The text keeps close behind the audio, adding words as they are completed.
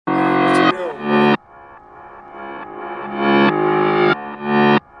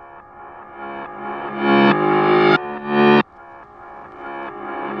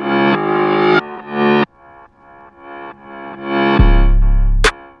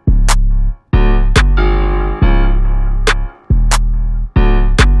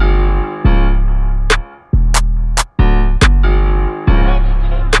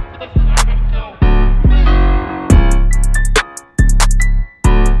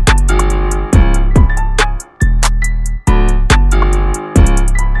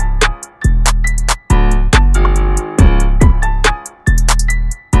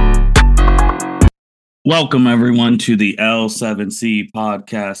Welcome, everyone, to the L7C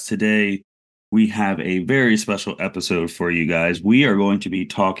podcast. Today, we have a very special episode for you guys. We are going to be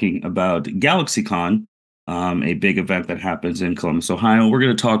talking about GalaxyCon, a big event that happens in Columbus, Ohio. We're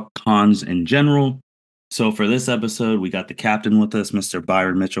going to talk cons in general. So, for this episode, we got the captain with us, Mr.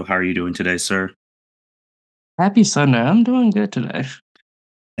 Byron Mitchell. How are you doing today, sir? Happy Sunday. I'm doing good today.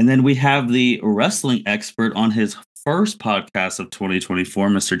 And then we have the wrestling expert on his first podcast of 2024,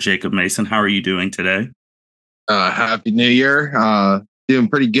 Mr. Jacob Mason. How are you doing today? Happy New Year. Doing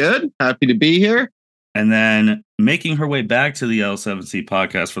pretty good. Happy to be here. And then making her way back to the L7C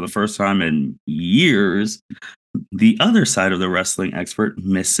podcast for the first time in years, the other side of the wrestling expert,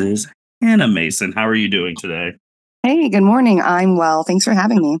 Mrs. Hannah Mason. How are you doing today? Hey, good morning. I'm well. Thanks for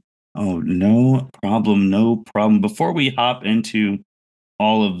having me. Oh, no problem. No problem. Before we hop into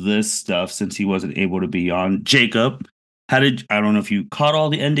all of this stuff, since he wasn't able to be on, Jacob, I don't know if you caught all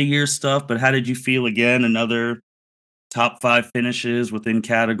the end of year stuff, but how did you feel again? Another top 5 finishes within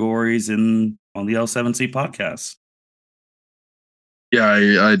categories on the L7C podcast. Yeah,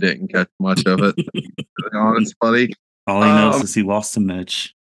 I didn't catch much of it. To be honest, buddy. All he knows is he lost to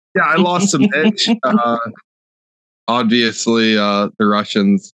Mitch. Yeah, I lost to Mitch. Obviously, the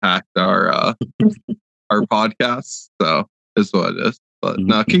Russians hacked our podcast, so is what it is. But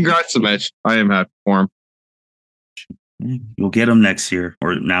no, congrats to Mitch. I am happy for him. You'll get him next year,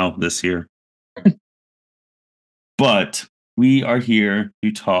 or now this year. But we are here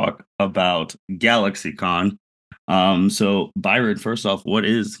to talk about GalaxyCon. So Byron, first off, what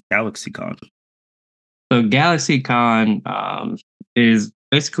is GalaxyCon? So GalaxyCon is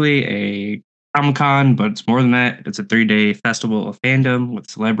basically a Comic-Con, but it's more than that. It's a 3-day festival of fandom with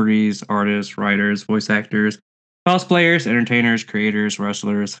celebrities, artists, writers, voice actors, cosplayers, entertainers, creators,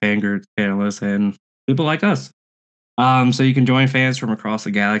 wrestlers, fangirls, panelists, and people like us. So you can join fans from across the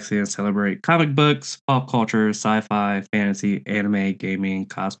galaxy and celebrate comic books, pop culture, sci-fi, fantasy, anime, gaming,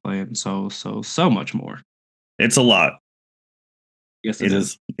 cosplay, and so much more. It's a lot. Yes, it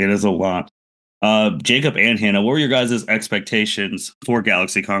is. It is a lot. Jacob and Hannah, what were your guys' expectations for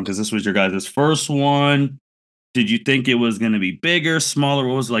GalaxyCon? Because this was your guys' first one. Did you think it was going to be bigger, smaller?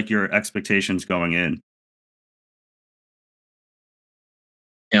 What was like your expectations going in?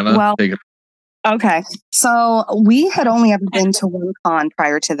 Hannah, well, okay. So we had only ever been to one con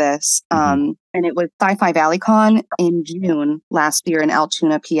prior to this, and it was Sci-Fi Valley Con in June last year in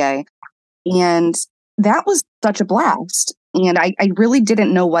Altoona, PA. And that was such a blast. And I really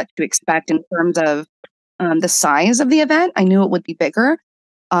didn't know what to expect in terms of the size of the event. I knew it would be bigger,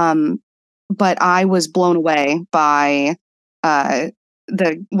 but I was blown away by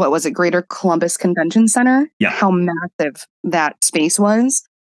Greater Columbus Convention Center? Yeah. How massive that space was.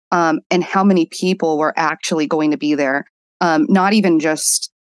 And how many people were actually going to be there. Not even just,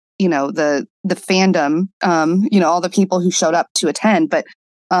 the fandom, all the people who showed up to attend, but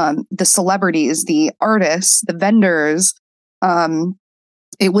the celebrities, the artists, the vendors.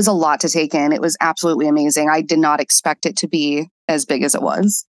 It was a lot to take in. It was absolutely amazing. I did not expect it to be as big as it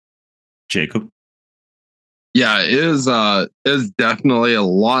was. Jacob? Yeah, it is definitely a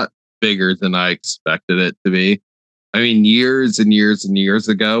lot bigger than I expected it to be. I mean, years and years and years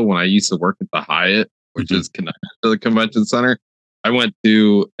ago, when I used to work at the Hyatt, which is connected to the convention center, I went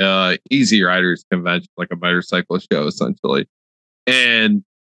to Easy Riders convention, like a motorcycle show, essentially. And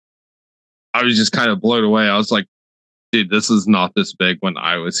I was just kind of blown away. I was like, dude, this is not this big when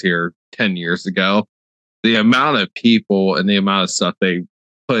I was here 10 years ago. The amount of people and the amount of stuff they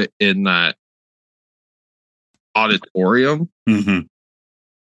put in that auditorium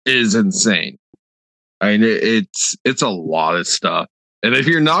is insane. I mean, it's a lot of stuff. And if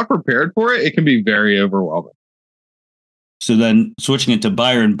you're not prepared for it, it can be very overwhelming. So then switching it to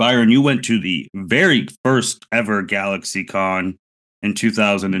Byron. Byron, you went to the very first ever GalaxyCon in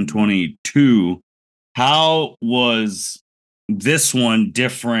 2022. How was this one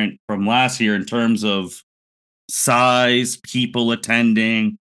different from last year in terms of size, people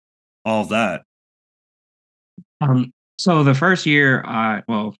attending, all that? So the first year,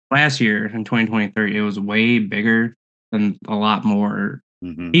 last year in 2023, it was way bigger and a lot more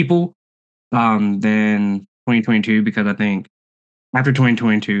people than 2022, because I think after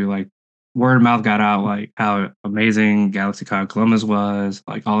 2022, like word of mouth got out, like how amazing GalaxyCon Columbus was,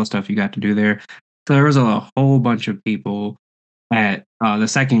 like all the stuff you got to do there. So there was a whole bunch of people at the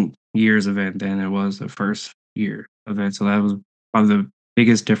second year's event than it was the first year event. So that was probably the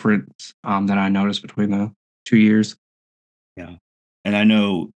biggest difference that I noticed between the 2 years. Yeah. And I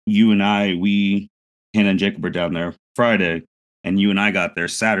know you and I, Hannah and Jacob were down there Friday, and you and I got there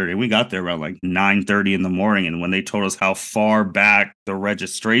Saturday. We got there around like 9:30 in the morning. And when they told us how far back the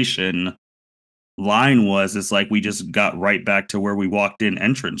registration line was. It's like we just got right back to where we walked in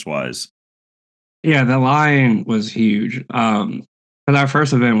entrance wise. Yeah, the line was huge. Because our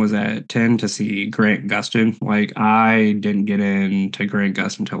first event was at 10 to see Grant Gustin. Like, I didn't get into Grant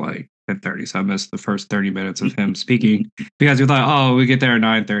Gustin until like 10:30, so I missed the first 30 minutes of him speaking because we thought, oh, we get there at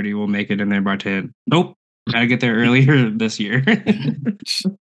 9:30, we'll make it in there by 10. Nope, gotta get there earlier this year.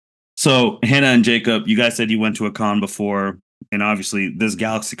 So, Hannah and Jacob, you guys said you went to a con before, and obviously this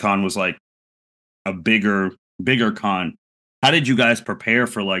GalaxyCon was like a bigger con. How did you guys prepare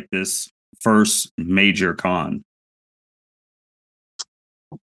for like this first major con?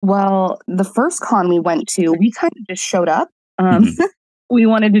 Well, the first con we went to, we kind of just showed up. We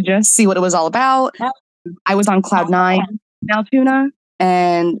wanted to just see what it was all about. I was on cloud nine in Altoona,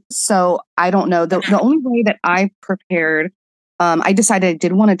 and so I don't know. The only way that I prepared, I decided I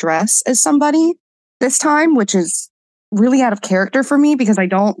did want to dress as somebody this time, which is really out of character for me because I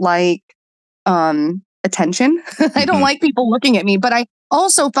don't like attention. I don't like people looking at me, but I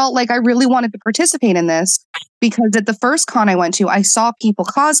also felt like I really wanted to participate in this because at the first con I went to, I saw people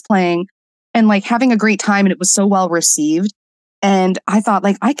cosplaying and like having a great time, and it was so well received. And I thought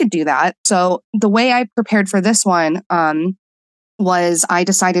like I could do that. So the way I prepared for this one was I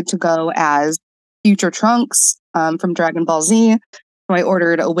decided to go as Future Trunks from Dragon Ball Z. So I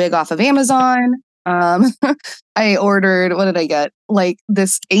ordered a wig off of Amazon. I ordered, what did I get? Like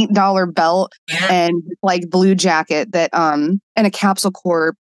this $8 belt and like blue jacket that and a Capsule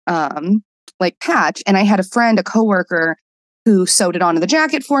Corp like patch. And I had a friend, a coworker, who sewed it onto the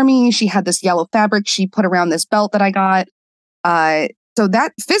jacket for me. She had this yellow fabric she put around this belt that I got. So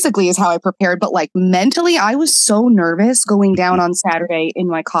that physically is how I prepared, but like mentally, I was so nervous going down on Saturday in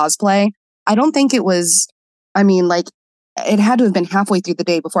my cosplay. I don't think it was, I mean, like it had to have been halfway through the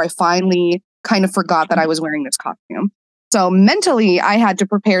day before I finally kind of forgot that I was wearing this costume. So mentally, I had to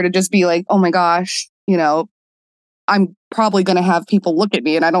prepare to just be like, oh my gosh, you know, I'm probably going to have people look at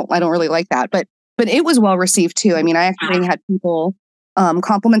me, and I don't really like that. But it was well received too. I mean, I actually had people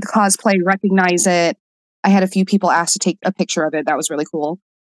compliment the cosplay, recognize it. I had a few people ask to take a picture of it. That was really cool.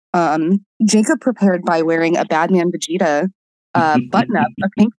 Jacob prepared by wearing a Batman Vegeta button up, a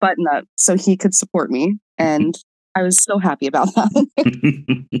pink button up, so he could support me, and I was so happy about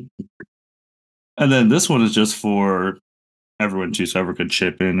that. And then this one is just for everyone too, so everyone could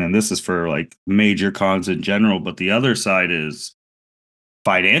chip in. And this is for like major cons in general. But the other side is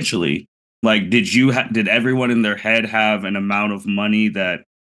financially. Like, did everyone in their head have an amount of money that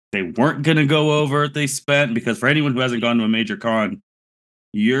they weren't going to go over if they spent? Because for anyone who hasn't gone to a major con,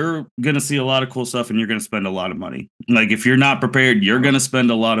 you're going to see a lot of cool stuff and you're going to spend a lot of money. Like, if you're not prepared, you're going to spend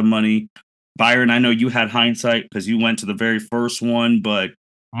a lot of money. Byron, I know you had hindsight because you went to the very first one, but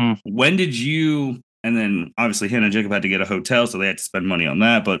when did you, and then obviously Hannah and Jacob had to get a hotel, so they had to spend money on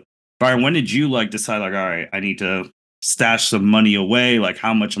that. But Byron, when did you like decide like, all right, I need to stash some money away? Like,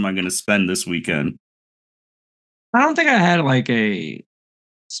 how much am I going to spend this weekend? I don't think I had like a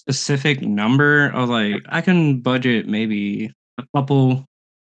specific number. I was like, I can budget maybe a couple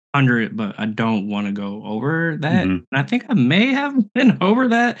hundred, but I don't want to go over that. And I think I may have been over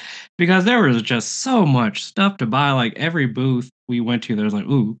that because there was just so much stuff to buy. Like every booth we went to, there's like,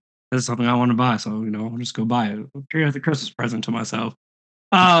 ooh, this is something I want to buy. So, you know, I'll just go buy it. Here's the Christmas present to myself.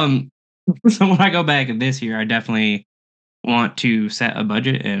 So when I go back this year, I definitely want to set a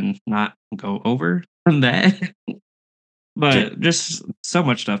budget and not go over that. But just so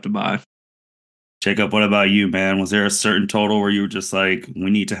much stuff to buy. Jacob, what about you, man? Was there a certain total where you were just like, we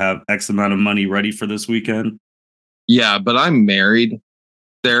need to have X amount of money ready for this weekend? Yeah, but I'm married.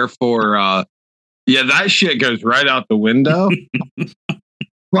 Therefore, yeah, that shit goes right out the window.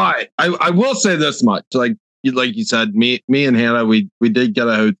 But I will say this much. Like you said, me and Hannah, we did get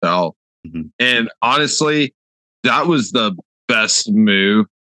a hotel. And honestly, that was the best move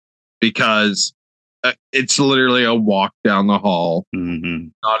because it's literally a walk down the hall.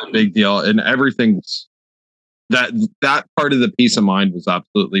 Not a big deal. And everything's that part of the peace of mind was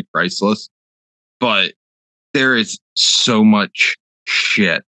absolutely priceless. But there is so much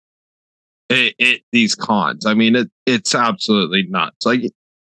shit these cons. I mean, it's absolutely nuts. Like,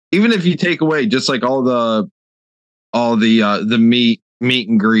 even if you take away just like all the meet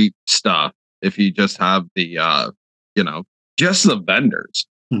and greet stuff, if you just have the just the vendors,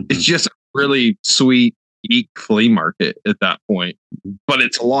 it's just a really sweet flea market at that point. But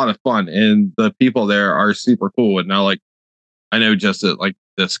it's a lot of fun, and the people there are super cool. And now, like, I know just at like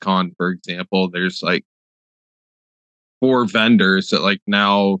this con, for example, there's like 4 vendors that like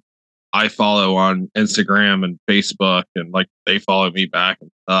now I follow on Instagram and Facebook, and like they follow me back and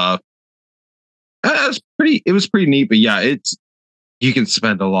stuff. It was pretty neat, but yeah, you can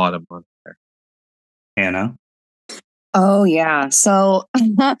spend a lot of money there. Hannah? Oh, yeah. So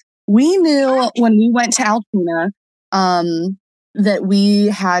we knew when we went to Altoona that we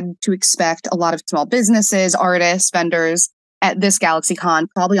had to expect a lot of small businesses, artists, vendors at this GalaxyCon,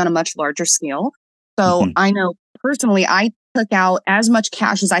 probably on a much larger scale. So I know personally, I took out as much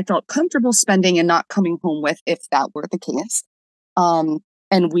cash as I felt comfortable spending and not coming home with, if that were the case.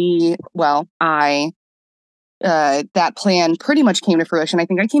 That plan pretty much came to fruition. I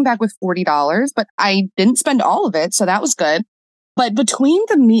think I came back with $40, but I didn't spend all of it, so that was good. But between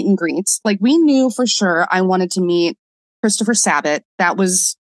the meet and greets, like we knew for sure I wanted to meet Christopher Sabat. That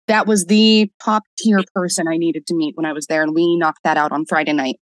was the top tier person I needed to meet when I was there, and we knocked that out on Friday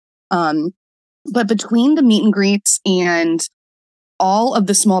night. But between the meet and greets and all of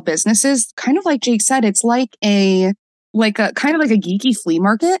the small businesses, kind of like Jake said, it's like a kind of like a geeky flea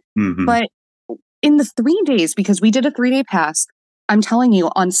market. But in the 3 days, because we did a 3-day pass, I'm telling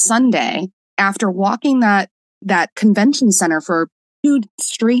you, on Sunday, after walking that convention center for 2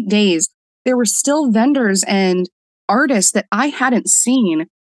 straight days, there were still vendors and artists that I hadn't seen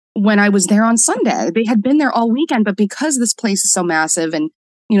when I was there on Sunday. They had been there all weekend, but because this place is so massive and,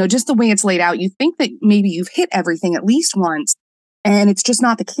 just the way it's laid out, you think that maybe you've hit everything at least once, and it's just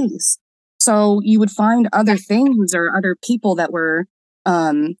not the case. So you would find other things or other people that were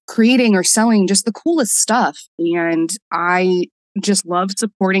creating or selling just the coolest stuff. And I just love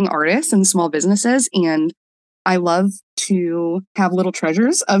supporting artists and small businesses. And I love to have little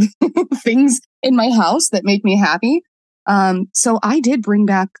treasures of things in my house that make me happy. So I did bring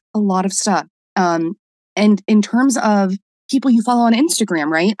back a lot of stuff. And in terms of people you follow on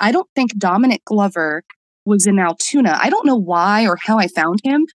Instagram, right? I don't think Dominic Glover was in Altoona. I don't know why or how I found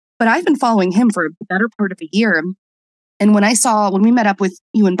him, but I've been following him for a better part of a year. And when we met up with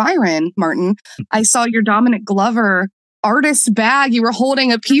you and Byron, Martin, I saw your Dominic Glover artist bag. You were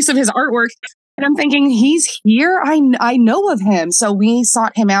holding a piece of his artwork. And I'm thinking, he's here? I know of him. So we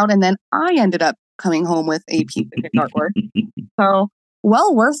sought him out. And then I ended up coming home with a piece of his artwork. So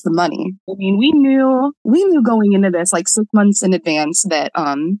well worth the money. I mean, we knew going into this like 6 months in advance that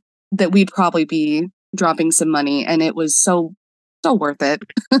we'd probably be dropping some money. And it was so worth it.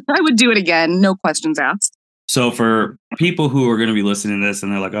 I would do it again. No questions asked. So for people who are going to be listening to this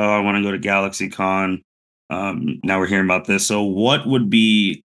and they're like, oh, I want to go to GalaxyCon. Now we're hearing about this. So what would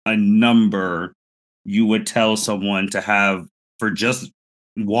be a number you would tell someone to have for just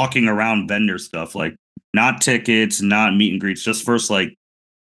walking around vendor stuff? Like not tickets, not meet and greets, just first like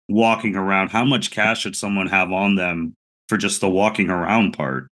walking around. How much cash should someone have on them for just the walking around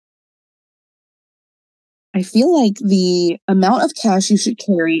part? I feel like the amount of cash you should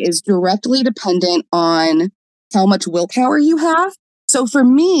carry is directly dependent on how much willpower you have. So for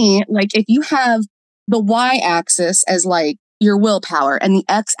me, like if you have the y-axis as like your willpower and the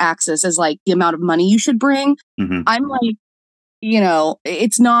x-axis as like the amount of money you should bring, I'm like,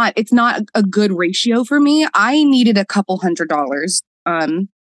 it's not a good ratio for me. I needed a couple $100. A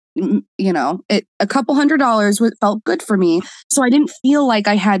couple $100 felt good for me. So I didn't feel like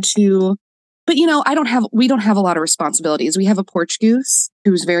I had to. But we don't have a lot of responsibilities. We have a porch goose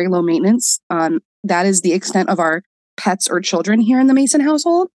who's very low maintenance. That is the extent of our pets or children here in the Mason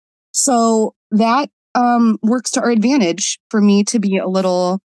household. So that works to our advantage for me to be a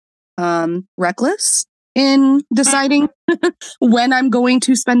little reckless in deciding when I'm going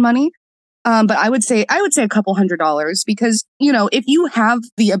to spend money. But I would say a couple $100 because, if you have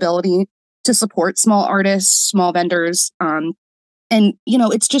the ability to support small artists, small vendors, and,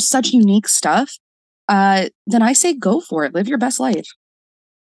 it's just such unique stuff, then I say go for it. Live your best life.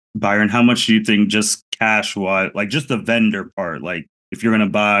 Byron, how much do you think just cash-wise, like just the vendor part, like if you're going to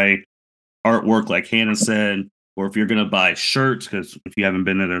buy artwork like Hannah said, or if you're going to buy shirts, because if you haven't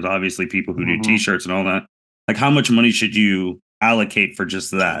been there, there's obviously people who do t-shirts and all that. Like how much money should you allocate for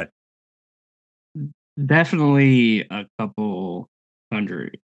just that? Definitely a couple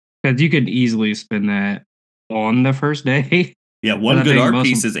 $100. Because you could easily spend that on the first day. Yeah, one good art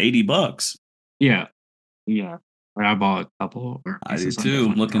piece is $80. Yeah. I bought a couple art pieces. I do too.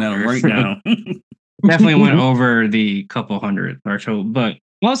 I'm looking at them right now. Definitely went over the couple hundred threshold, but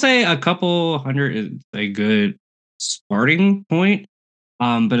I'll say a couple hundred is a good starting point.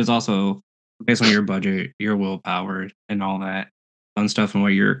 But it's also based on your budget, your willpower, and all that fun stuff, and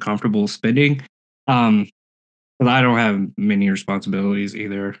what you're comfortable spending. Because I don't have many responsibilities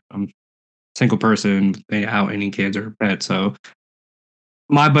either. I'm a single person without any kids or pets, so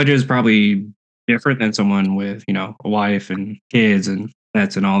my budget is probably different than someone with, a wife and kids and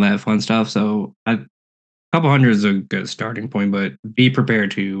pets and all that fun stuff. So a couple $100 is a good starting point, but be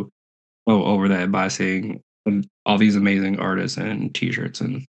prepared to go over that by seeing all these amazing artists and t-shirts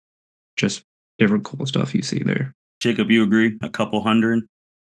and just different cool stuff you see there. Jacob, you agree? A couple hundred?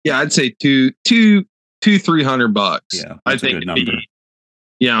 Yeah, I'd say $200-$300. Yeah, I that's a think good number.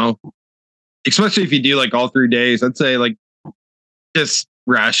 You know, especially if you do like all 3 days, I'd say like just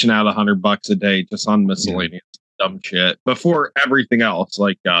ration out $100 a day just on miscellaneous dumb shit before everything else,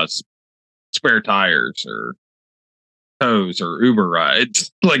 like spare tires or tows or Uber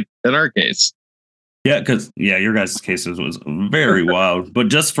rides, like in our case. Yeah, because your guys' cases was very wild. But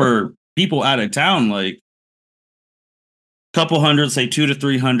just for people out of town, like couple hundred, say 200 to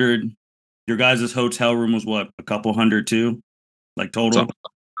 300. Your guys' hotel room was what, a couple hundred too, like total,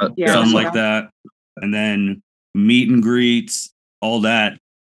 something like that. And then meet and greets, all that.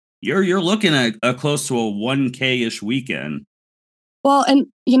 You're looking at close to a 1K ish weekend. Well, and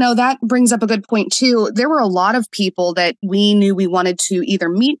that brings up a good point too. There were a lot of people that we knew we wanted to either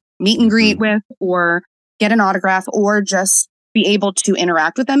meet and greet with, or get an autograph, or just be able to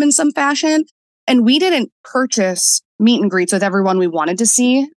interact with them in some fashion. And we didn't purchase meet and greets with everyone we wanted to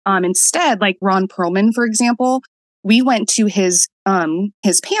see. Instead, like Ron Perlman, for example, we went to his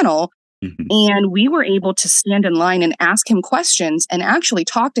panel, and we were able to stand in line and ask him questions and actually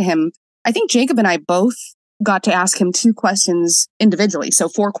talk to him. I think Jacob and I both got to ask him 2 questions individually, so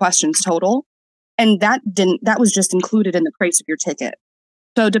 4 questions total. And that was just included in the price of your ticket.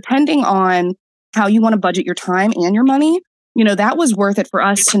 So depending on how you want to budget your time and your money, that was worth it for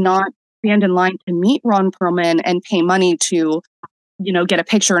us to not stand in line to meet Ron Perlman and pay money to, get a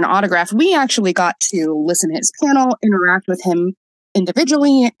picture and autograph. We actually got to listen to his panel, interact with him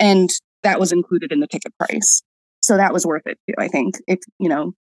individually, and that was included in the ticket price. So that was worth it too, I think. If,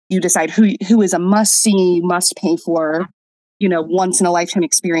 you decide who is a must-see, must-pay for, once in a lifetime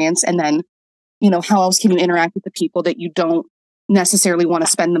experience, and then, how else can you interact with the people that you don't necessarily want to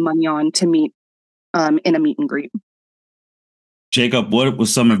spend the money on to meet in a meet and greet. Jacob, what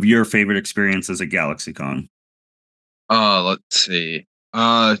was some of your favorite experiences at GalaxyCon? Let's see.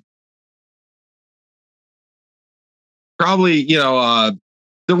 Probably, the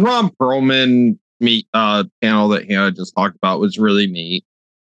Ron Perlman meet panel that Hannah just talked about was really neat.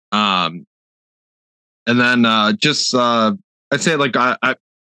 And then just I'd say like I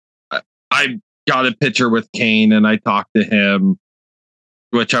got a picture with Kane and I talked to him,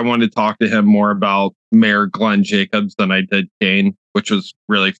 which I wanted to talk to him more about Mayor Glenn Jacobs than I did Kane, which was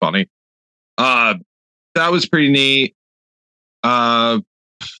really funny. That was pretty neat. I'd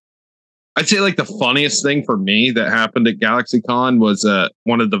say like the funniest thing for me that happened at GalaxyCon was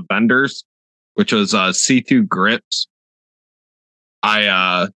one of the vendors, which was C2 Grips.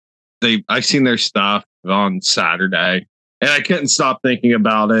 I seen their stuff on Saturday and I couldn't stop thinking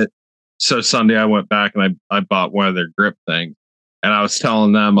about it. So Sunday I went back and I bought one of their grip things. And I was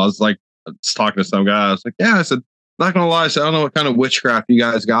telling them, I was talking to some guy. I was like, yeah, I said, not gonna lie, I said, I don't know what kind of witchcraft you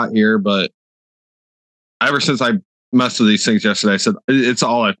guys got here, but ever since I messed with these things yesterday, I said, it's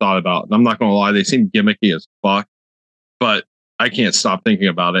all I thought about. And I'm not gonna lie, they seem gimmicky as fuck, but I can't stop thinking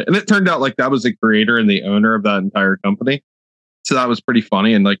about it. And it turned out like that was the creator and the owner of that entire company. So that was pretty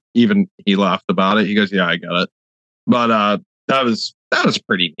funny. And like even he laughed about it. He goes, yeah, I get it. But that was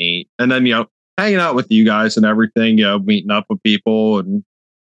pretty neat. And then, hanging out with you guys and everything, meeting up with people and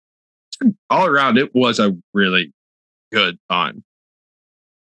all around, it was a really good time.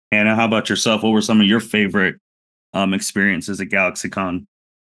 Hannah, how about yourself? What were some of your favorite experiences at GalaxyCon?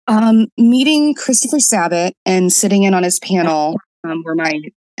 Meeting Christopher Sabat and sitting in on his panel were my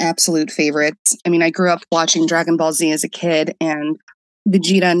absolute favorites. I mean, I grew up watching Dragon Ball Z as a kid, and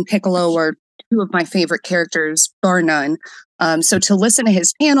Vegeta and Piccolo were 2 of my favorite characters, bar none. So to listen to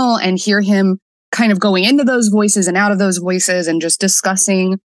his panel and hear him kind of going into those voices and out of those voices and just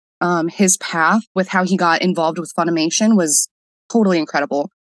discussing his path with how he got involved with Funimation was totally incredible.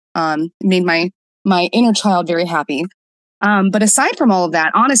 Made my inner child very happy. But aside from all of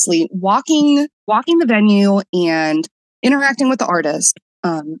that, honestly, walking the venue and interacting with the artist,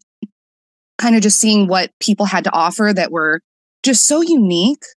 kind of just seeing what people had to offer that were just so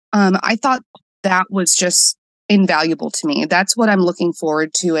unique. I thought that was just invaluable to me. That's what I'm looking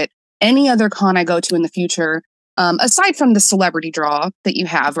forward to at any other con I go to in the future. Aside from the celebrity draw that you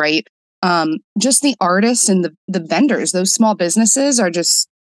have, right? Just the artists and the vendors, those small businesses are just,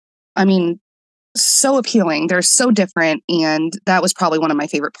 I mean, so appealing. They're so different. And that was probably one of my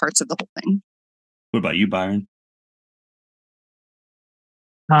favorite parts of the whole thing. What about you, Byron?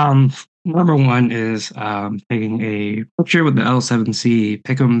 Number one is taking a picture with the L7C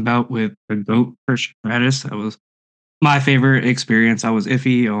pick'em bout with the GOAT Christian Stratus. That was my favorite experience. I was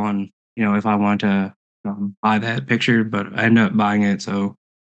iffy on, if I wanted to buy that picture, but I ended up buying it. So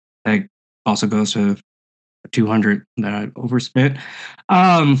that also goes to 200 that I overspent.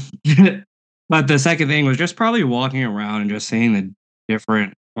 But the second thing was just probably walking around and just seeing the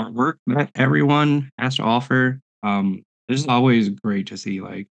different artwork that everyone has to offer. It's always great to see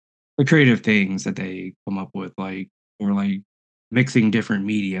like the creative things that they come up with, like or like mixing different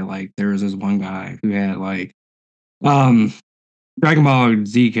media. Like there was this one guy who had like um Dragon Ball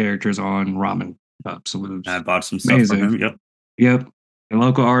Z characters on ramen cups. It was I bought some stuff from amazing. him. Yep. Yep. A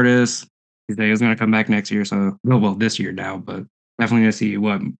local artist. He said he was going to come back next year. So, well, this year now, but definitely going to see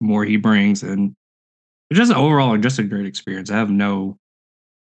what more he brings. And it's just overall, just a great experience. I have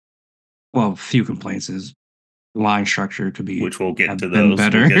few complaints. Is line structure could be, which we'll get to been those.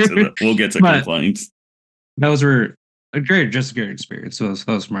 better. We'll get to But complaints. those were just a great experience. So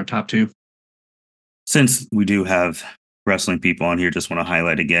those were my top two. Since we do have wrestling people on here, just want to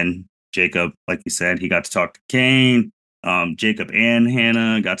highlight again, Jacob, like you said, he got to talk to Kane. Jacob and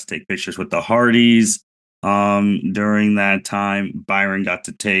Hannah got to take pictures with the Hardys during that time. Byron got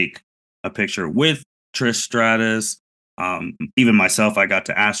to take a picture with Trish Stratus. Even myself, I got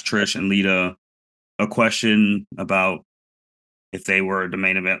to ask Trish and Lita a question about if they were the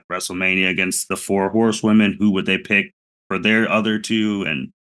main event WrestleMania against the Four Horsewomen, who would they pick for their other two?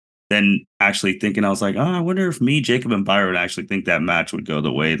 And then actually thinking, I was like, I wonder if me, Jacob, and Byron actually think that match would go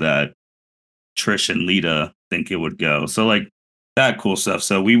the way that Trish and Lita think it would go. So like that cool stuff.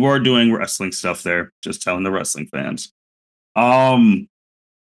 So we were doing wrestling stuff there, just telling the wrestling fans.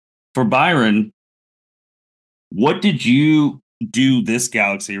 For Byron, what did you do this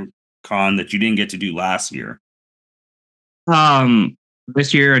GalaxyCon that you didn't get to do last year?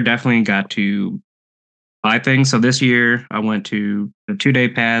 This year I definitely got to buy things. So this year I went to the 2-day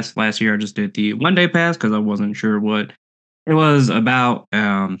pass. Last year I just did the 1-day pass because I wasn't sure what it was about.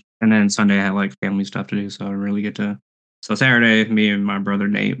 And then Sunday I had like family stuff to do, so I didn't really get to. So Saturday, me and my brother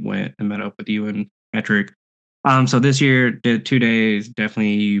Nate went and met up with you and Patrick. So this year did 2 days.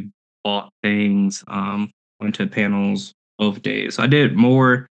 Definitely bought things. Went to panels both days. So I did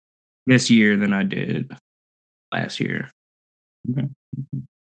more this year than I did last year. Okay.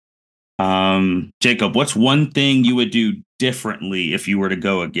 Jacob, what's one thing you would do differently if you were to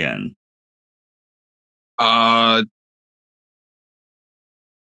go again?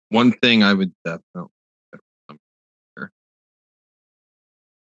 One thing I would definitely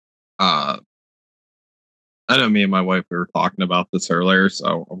I know me and my wife, we were talking about this earlier,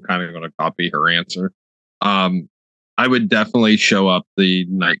 so I'm kind of going to copy her answer. I would definitely show up the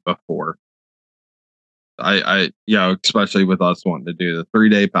night before. Especially with us wanting to do the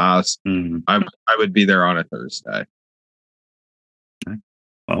 3-day pass, I would be there on a Thursday. Okay.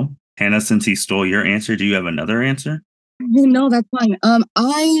 Well, Hannah, since he stole your answer, do you have another answer? No, that's fine.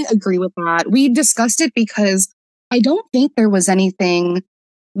 I agree with that. We discussed it because I don't think there was anything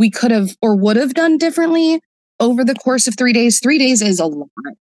we could have or would have done differently over the course of 3 days. 3 days is a lot.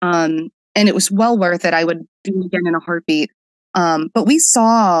 And it was well worth it. I would do it again in a heartbeat. But we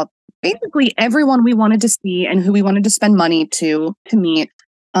saw basically everyone we wanted to see and who we wanted to spend money to meet.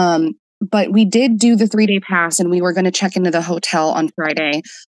 But we did do the 3-day pass, and we were going to check into the hotel on Friday.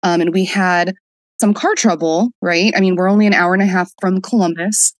 And we had some car trouble, right? I mean, we're only an hour and a half from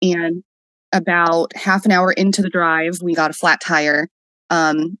Columbus, and about half an hour into the drive, we got a flat tire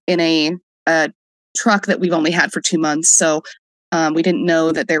in a truck that we've only had for 2 months. So we didn't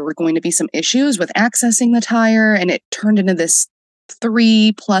know that there were going to be some issues with accessing the tire, and it turned into this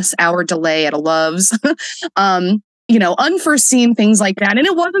 3+ hour delay at a Love's. Unforeseen things like that. And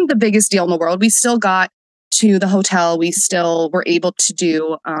it wasn't the biggest deal in the world. We still got to the hotel. We still were able to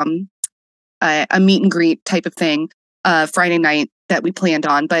do a meet and greet type of thing Friday night that we planned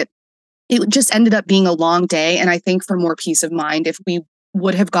on. But it just ended up being a long day. And I think for more peace of mind, if we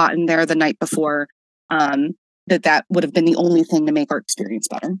would have gotten there the night before, that would have been the only thing to make our experience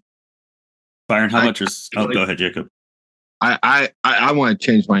better. Byron, how about go ahead, Jacob. I want to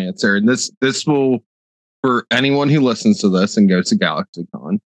change my answer. And this will, for anyone who listens to this and goes to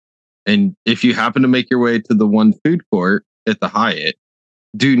GalaxyCon, and if you happen to make your way to the one food court at the Hyatt,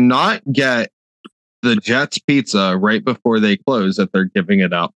 do not get the Jets pizza right before they close if they're giving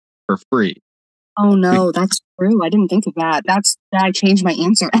it out for free. Oh no, that's true. I didn't think of that. I changed my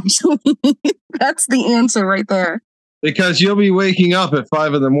answer, actually. That's the answer right there. Because you'll be waking up at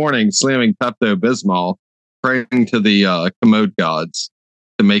 5 a.m, slamming Pepto-Bismol, praying to the commode gods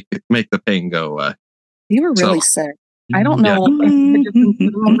to make the pain go away. You were really sick. I don't know if you had just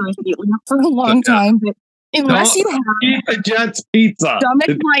been for a long time, but unless you have a Jets pizza,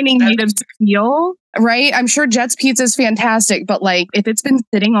 stomach lining made of steel, right? I'm sure Jets pizza is fantastic, but like if it's been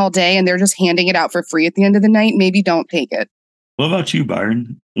sitting all day and they're just handing it out for free at the end of the night, maybe don't take it. What about you,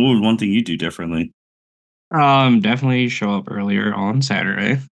 Byron? What was one thing you do differently? Definitely show up earlier on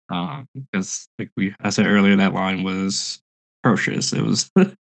Saturday. because I said earlier, that line was atrocious. It was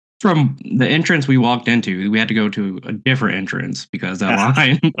from the entrance we walked into. We had to go to a different entrance because that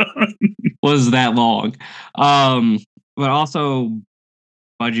line was that long. But also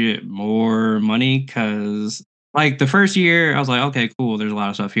budget more money because like the first year I was like, okay, cool, there's a lot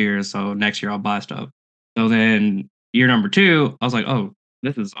of stuff here, so next year I'll buy stuff. So then year number 2, I was like, oh,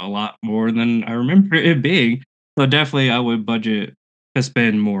 this is a lot more than I remember it being. So definitely I would budget to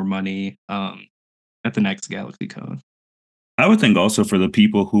spend more money at the next GalaxyCon. I would think also for the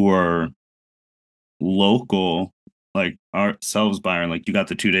people who are local, like ourselves, Byron, like you got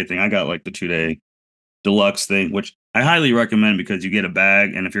the 2-day thing. I got like the 2-day deluxe thing, which I highly recommend because you get a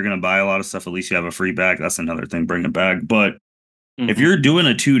bag. And if you're going to buy a lot of stuff, at least you have a free bag. That's another thing. Bring a bag. But if you're doing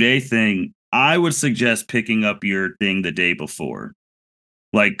a 2-day thing, I would suggest picking up your thing the day before.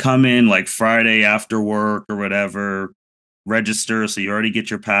 Like come in like Friday after work or whatever, register so you already get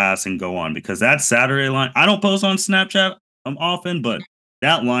your pass and go on, because that Saturday line, I don't post on Snapchat often, but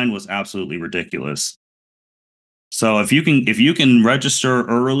that line was absolutely ridiculous. So if you can register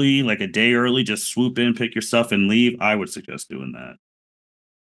early, like a day early, just swoop in, pick your stuff and leave, I would suggest doing that.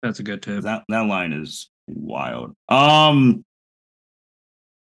 That's a good tip. That line is wild.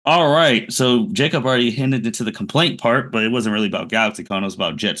 All right. So Jacob already hinted into the complaint part, but it wasn't really about GalaxyCon. It was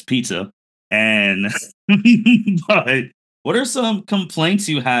about Jet's Pizza. And but what are some complaints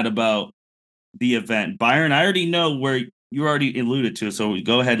you had about the event? Byron, I already know where you already alluded to, so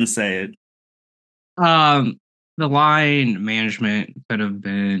go ahead and say it. The line management could have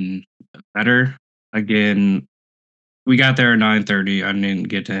been better. Again, we got there at 9:30. I didn't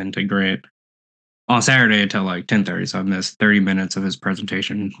get to Grant on Saturday until like 10:30, so I missed 30 minutes of his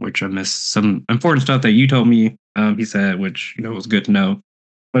presentation, which I missed some important stuff that you told me he said, which was good to know.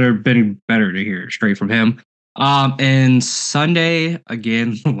 But it'd been better to hear straight from him. And Sunday,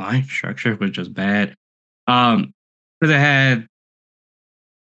 again, the line structure was just bad. Because they had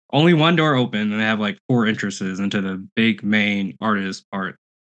only one door open and they have like 4 entrances into the big main artist part.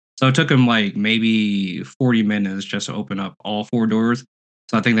 So it took them like maybe 40 minutes just to open up all 4 doors.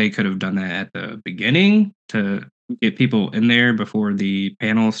 So I think they could have done that at the beginning to get people in there before the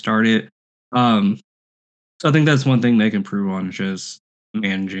panel started. So I think that's one thing they can improve on, is just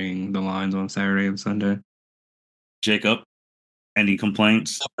managing the lines on Saturday and Sunday. Jacob, any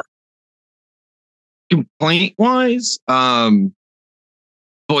complaints? Complaint wise,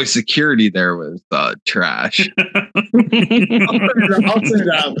 boy, security there was trash. I'll say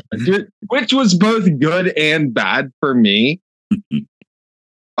that, which was both good and bad for me.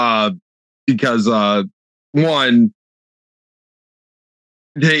 Because one,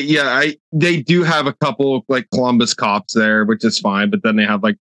 they do have a couple like Columbus cops there, which is fine, but then they have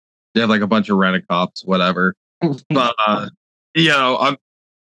like a bunch of rent-a-cops, whatever. But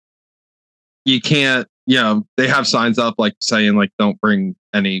you can't, they have signs up like saying like don't bring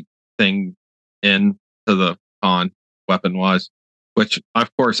anything in to the con weapon wise, which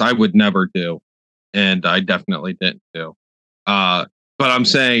of course I would never do, and I definitely didn't do. But I'm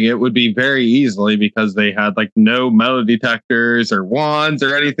saying it would be very easily, because they had like no metal detectors or wands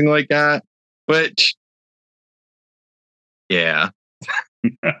or anything like that. Which, yeah.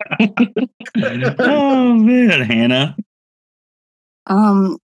 Oh man, Hannah.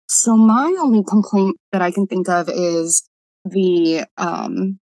 So my only complaint that I can think of is the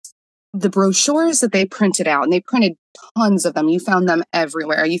brochures that they printed out, and they printed tons of them. You found them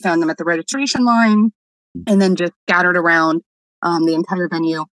everywhere. You found them at the registration line and then just scattered around the entire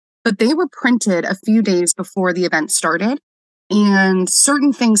venue. But they were printed a few days before the event started, and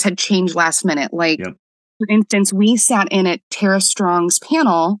certain things had changed last minute. Like, for instance, we sat in at Tara Strong's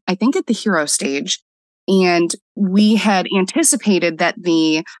panel, I think at the hero stage, and we had anticipated that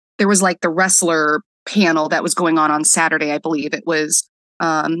there was like the wrestler panel that was going on Saturday. I believe it was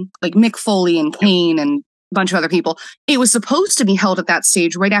like Mick Foley and Kane and a bunch of other people. It was supposed to be held at that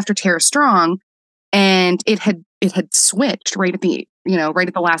stage right after Tara Strong, and it had switched right at the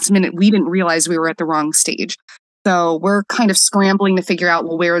last minute. We didn't realize we were at the wrong stage, so we're kind of scrambling to figure out,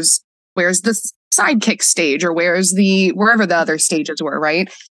 well, where's the sidekick stage, or wherever the other stages were,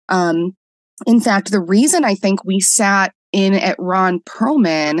 right? In fact, the reason I think we sat in at Ron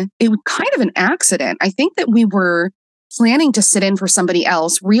Perlman, it was kind of an accident. I think that we were planning to sit in for somebody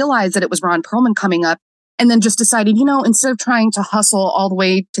else, realized that it was Ron Perlman coming up, and then just decided, instead of trying to hustle all the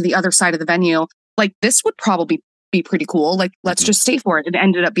way to the other side of the venue, like, this would probably be pretty cool. Like, let's just stay for it. It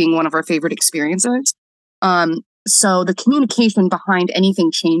ended up being one of our favorite experiences. So the communication behind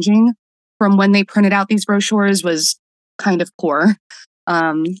anything changing from when they printed out these brochures was kind of poor.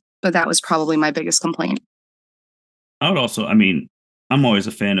 But that was probably my biggest complaint. I would also, I mean, I'm always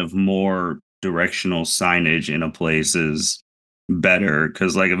a fan of more directional signage in a place is better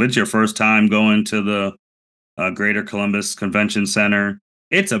because, like, if it's your first time going to the Greater Columbus Convention Center,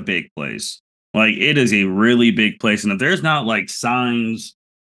 it's a big place. Like, it is a really big place, and if there's not like signs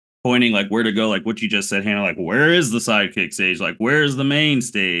pointing like where to go, like what you just said, Hannah, like where is the sidekick stage, like where's the main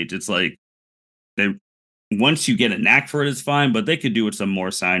stage? It's like they once you get a knack for it, it's fine, but they could do with some more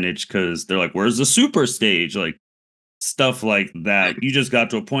signage because they're like, where's the super stage? Like stuff like that. You just got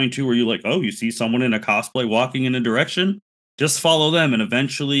to a point too where you're like, oh, you see someone in a cosplay walking in a direction, just follow them, and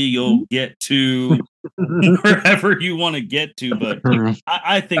eventually you'll get to wherever you want to get to. But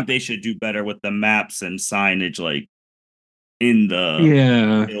I think they should do better with the maps and signage, like in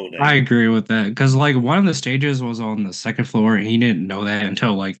the building. I agree with that because like one of the stages was on the second floor and he didn't know that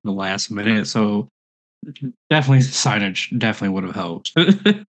until like the last minute. So definitely signage definitely would have helped.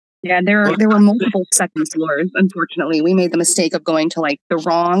 Yeah, there were multiple second floors. Unfortunately, we made the mistake of going to like the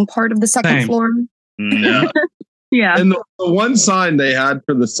wrong part of the second floor. Yeah. Yeah. And the one sign they had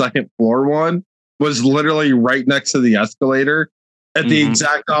for the second floor one was literally right next to the escalator at the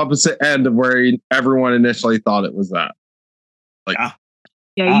exact opposite end of where everyone initially thought it was at. Like,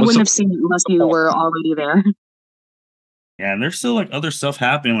 yeah, you wouldn't have seen it unless you were already there. Yeah, and there's still like other stuff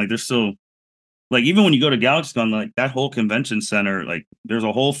happening. Like there's still like even when you go to GalaxyCon, like that whole convention center, like there's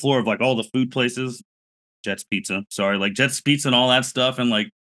a whole floor of like all the food places, Jet's Pizza, sorry, like Jet's Pizza and all that stuff, and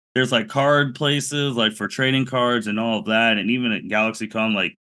like there's like card places like for trading cards and all of that, and even at GalaxyCon,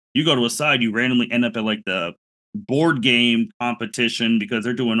 like you go to a side, you randomly end up at like the board game competition because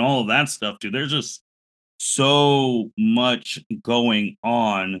they're doing all of that stuff too. There's just so much going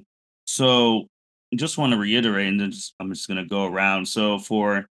on. So I just want to reiterate, and then I'm just going to go around. So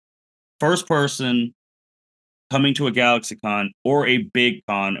for first person coming to a GalaxyCon or a big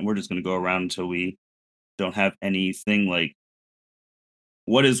con, and we're just going to go around until we don't have anything, like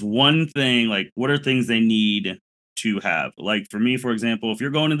what is one thing, like what are things they need to have? Like for me, for example, if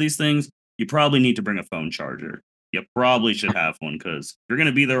you're going to these things, you probably need to bring a phone charger. You probably should have one because you're going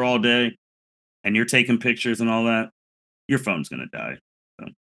to be there all day and you're taking pictures and all that, your phone's going to die. So.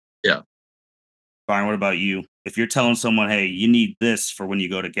 Yeah. Byron, what about you? If you're telling someone, hey, you need this for when you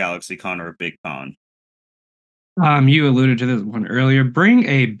go to GalaxyCon or a big con. You alluded to this one earlier. Bring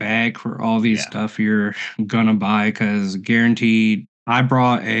a bag for all these stuff you're gonna buy, because guaranteed. I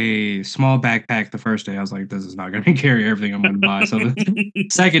brought a small backpack the first day. I was like, this is not gonna carry everything I'm gonna buy. So the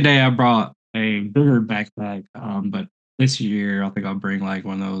second day, I brought a bigger backpack. But this year, I think I'll bring like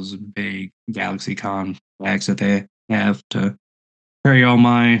one of those big GalaxyCon bags that they have to carry all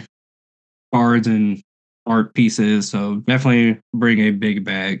my cards and art pieces. So definitely bring a big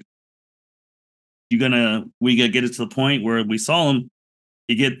bag. We gonna get it to the point where we saw him.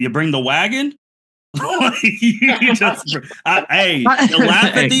 You bring the wagon. You just, hey, you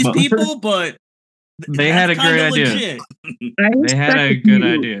laugh at these people, but they had a great idea. They had a good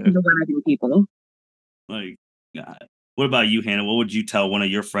idea. The wagon people. Like, God. What about you, Hannah? What would you tell one of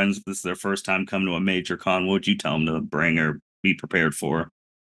your friends if this is their first time coming to a major con? What would you tell them to bring or be prepared for?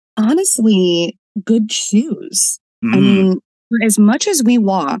 Honestly, good shoes. I mean, as much as we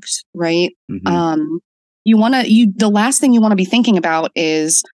walked, right? The last thing you want to be thinking about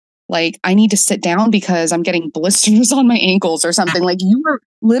is like, I need to sit down because I'm getting blisters on my ankles or something. Like you were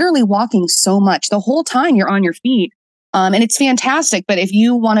literally walking so much the whole time you're on your feet. And it's fantastic. But if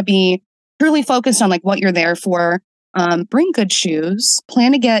you want to be truly focused on like what you're there for, bring good shoes,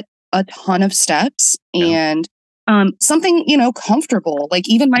 plan to get a ton of steps and something, comfortable. Like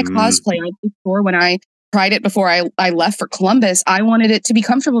even my cosplay, before when I tried it before I left for Columbus, I wanted it to be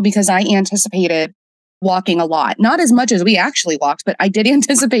comfortable because I anticipated walking a lot. Not as much as we actually walked, but I did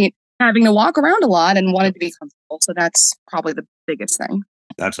anticipate having to walk around a lot and wanted to be comfortable. So that's probably the biggest thing.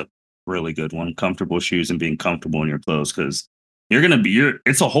 That's a really good one. Comfortable shoes and being comfortable in your clothes, because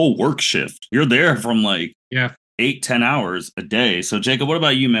it's a whole work shift. You're there from like 8-10 hours a day. So Jacob, what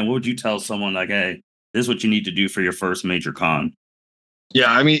about you, man? What would you tell someone like, hey, this is what you need to do for your first major con?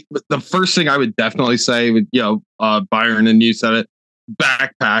 Yeah, I mean, the first thing I would definitely say would, Byron and you said it,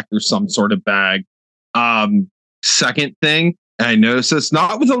 backpack or some sort of bag. Second thing, and I noticed this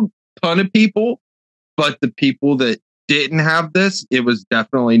not with a ton of people, but the people that didn't have this, it was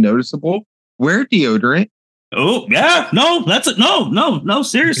definitely noticeable. Wear deodorant. Oh yeah, no, that's it. No,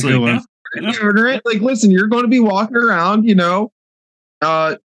 seriously. Deodorant. Like, listen, you're going to be walking around,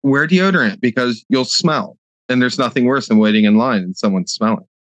 wear deodorant because you'll smell, and there's nothing worse than waiting in line and someone smelling.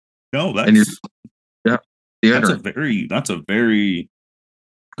 No, that's deodorant. That's a very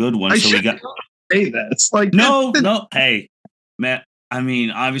good one. So we got say that. It's like no. Hey, Matt. I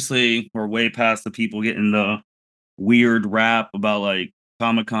mean, obviously, we're way past the people getting the weird rap about like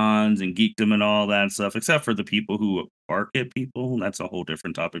Comic Cons and geekdom and all that stuff, except for the people who bark at people. That's a whole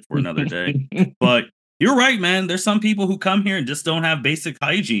different topic for another day. But you're right, man. There's some people who come here and just don't have basic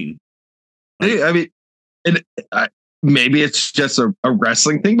hygiene. Like, I mean, maybe it's just a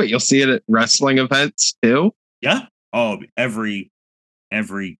wrestling thing, but you'll see it at wrestling events too. Yeah. Oh, every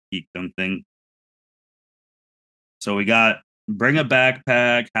geekdom thing. So we got bring a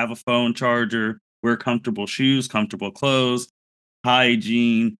backpack, have a phone charger, wear comfortable shoes, comfortable clothes,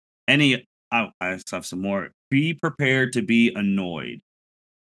 hygiene, I have some more. Be prepared to be annoyed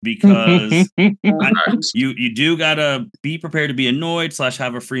because you do gotta be prepared to be annoyed /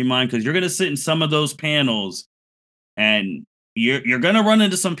 have a free mind because you're gonna sit in some of those panels and you're gonna run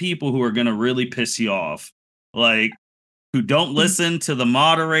into some people who are gonna really piss you off, like who don't listen to the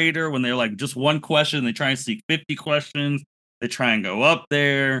moderator when they're like just one question. They try and seek 50 questions. They try and go up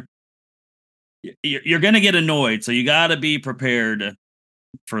there. You're gonna get annoyed, so you gotta be prepared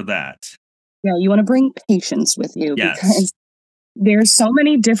for that. Yeah, you want to bring patience with you because there's so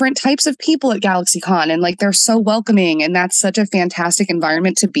many different types of people at GalaxyCon, and like they're so welcoming, and that's such a fantastic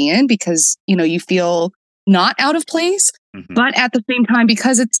environment to be in because you feel not out of place, but at the same time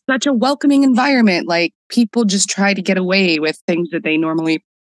because it's such a welcoming environment, like people just try to get away with things that they normally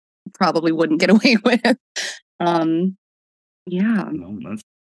probably wouldn't get away with. Yeah.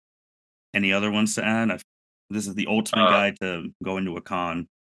 Any other ones to add? This is the ultimate guide to go into a con.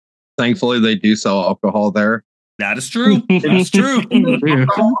 Thankfully, they do sell alcohol there. That is true. That's true. For those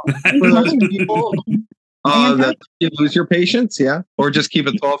people that you lose your patience, yeah, or just keep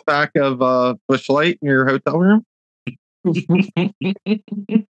a 12-pack of Busch Light in your hotel room.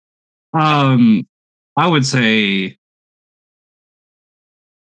 I would say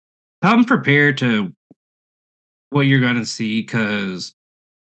come prepared to what you're going to see because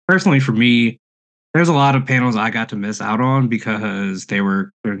personally for me, there's a lot of panels I got to miss out on because they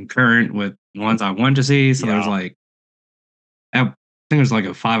were concurrent with ones I wanted to see. So there's like, I think it was like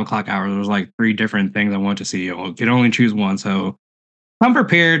a 5 o'clock hour. There was like 3 different things I want to see. You can only choose one. So I'm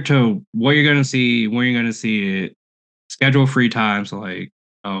prepared to what you're going to see, when you're going to see it, schedule free time. So like,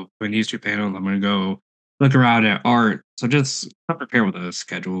 when these 2 panels, I'm going to go look around at art. So just come prepared with a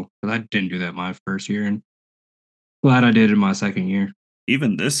schedule because I didn't do that my first year and glad I did in my second year.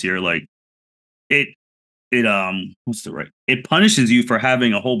 Even this year, like it it punishes you for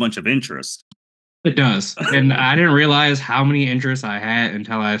having a whole bunch of interest. It does. And I didn't realize how many interests I had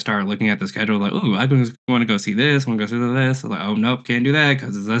until I started looking at the schedule. Like, oh, I want to go see this, want to go see this. I was like, oh, nope, can't do that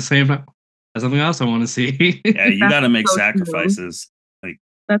because it's the same. That's something else I want to see. Yeah, you got to make sacrifices. Like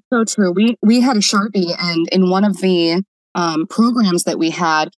that's so true. We had a Sharpie, and in one of the programs that we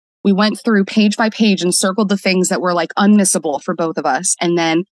had, we went through page by page and circled the things that were like unmissable for both of us. And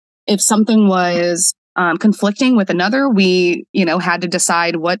then if something was conflicting with another, we had to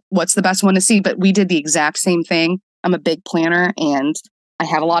decide what's the best one to see. But we did the exact same thing. I'm a big planner and I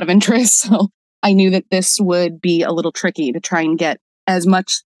have a lot of interest, so I knew that this would be a little tricky to try and get as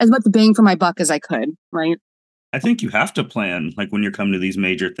much bang for my buck as I could. Right. I think you have to plan like when you're coming to these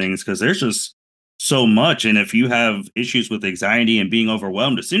major things because there's just so much, and if you have issues with anxiety and being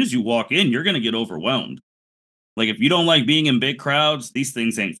overwhelmed, as soon as you walk in, you're gonna get overwhelmed. Like if you don't like being in big crowds, these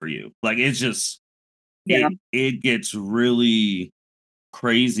things ain't for you. Like it's just it gets really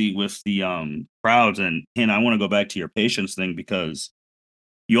crazy with the crowds. And I want to go back to your patience thing because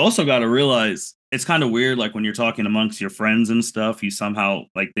you also got to realize it's kind of weird, like when you're talking amongst your friends and stuff, you somehow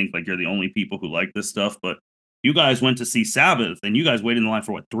like think like you're the only people who like this stuff. But you guys went to see Sabbath and you guys waited in the line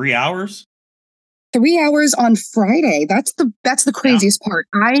for what, 3 hours? 3 hours on Friday. That's the craziest part.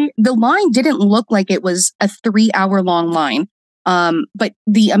 The line didn't look like it was a 3-hour long line. But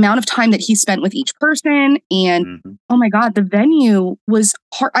the amount of time that he spent with each person and oh my God, the venue was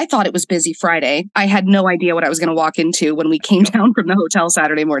hard. I thought it was busy Friday. I had no idea what I was going to walk into when we came down from the hotel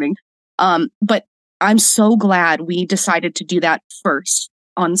Saturday morning. But I'm so glad we decided to do that first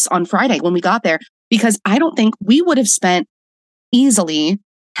on Friday when we got there, because I don't think we would have spent easily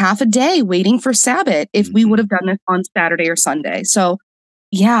half a day waiting for Sabbath if we would have done this on Saturday or Sunday. So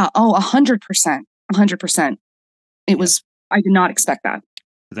yeah, 100%. It was, I did not expect that.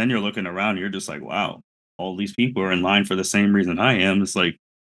 Then you're looking around, you're just like, wow, all these people are in line for the same reason I am. It's like,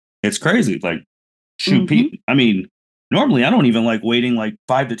 it's crazy. Like, shoot, I mean, normally I don't even like waiting like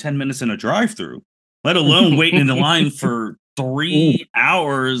 5 to 10 minutes in a drive-through, let alone waiting in the line for 3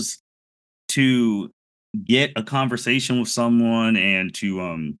 hours to get a conversation with someone and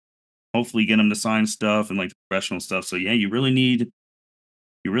to hopefully get them to sign stuff and like professional stuff. So yeah, you really need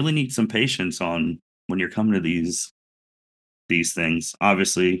some patience on when you're coming to these these things.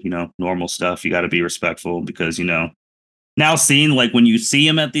 Obviously, normal stuff. You got to be respectful because, now seeing like when you see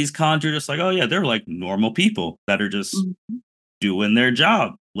them at these cons, you're just like, oh yeah, they're like normal people that are just doing their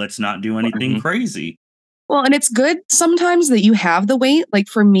job. Let's not do anything crazy. Well, and it's good sometimes that you have the wait. Like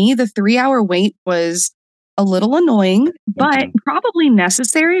for me, the 3-hour wait was a little annoying, but probably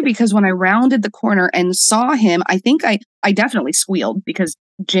necessary because when I rounded the corner and saw him, I think I definitely squealed because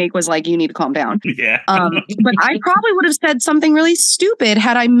Jake was like, you need to calm down. Yeah. But I probably would have said something really stupid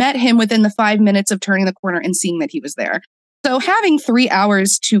had I met him within the 5 minutes of turning the corner and seeing that he was there. So having 3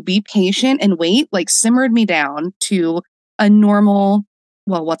 hours to be patient and wait, like simmered me down to a normal,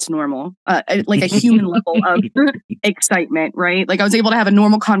 well, what's normal? Like a human level of excitement, right? Like I was able to have a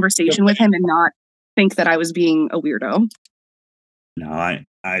normal conversation with him and not think that I was being a weirdo. No, I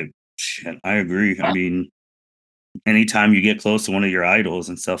agree. I mean, anytime you get close to one of your idols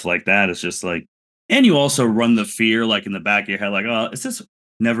and stuff like that, it's just like, and you also run the fear like in the back of your head, like, oh, is this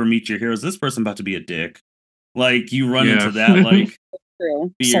never meet your heroes? Is this person about to be a dick? Like you run into that like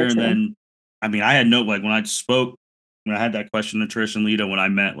fear, and then I mean, I had like when I had that question to Trish and Lita when I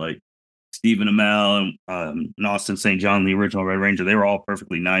met like Stephen Amell and Austin St. John, the original Red Ranger, they were all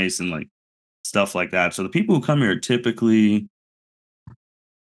perfectly nice and like stuff like that. So the people who come here are typically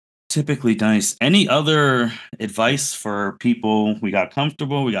nice. Any other advice for people? We got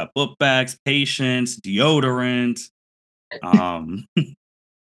comfortable, we got book bags, patience, deodorant. Any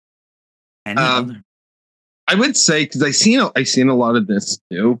other? I would say because I seen a lot of this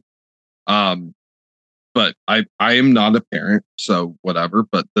too. But I am not a parent, so whatever.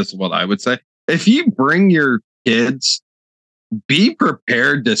 But this is what I would say: if you bring your kids, be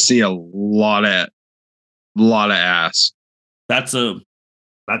prepared to see a lot of ass. That's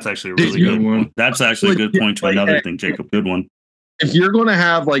actually a really good one. That's actually a good point to another thing, Jacob. Good one. If you're going to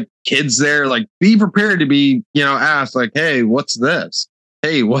have like kids there, like be prepared to be, asked like, hey, what's this?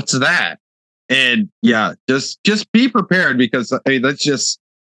 Hey, what's that? And yeah, just be prepared because that's just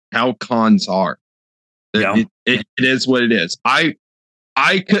how cons are. Yeah. It is what it is. I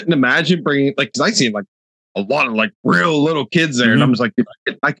couldn't imagine bringing like, because I see like a lot of like real little kids there, and I'm just like,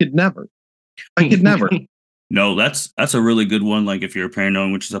 I could never. No, that's a really good one. Like if you're a parent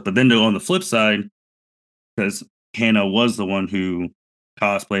knowing which is up, but then on the flip side, because Hannah was the one who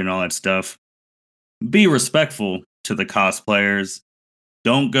cosplayed and all that stuff, be respectful to the cosplayers.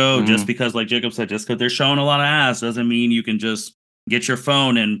 Don't go just because, like Jacob said, just because they're showing a lot of ass doesn't mean you can just get your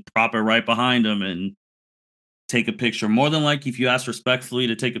phone and prop it right behind them and take a picture. More than like if you ask respectfully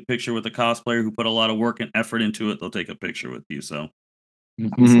to take a picture with a cosplayer who put a lot of work and effort into it, they'll take a picture with you. So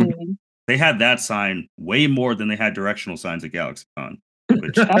they had that sign way more than they had directional signs at GalaxyCon.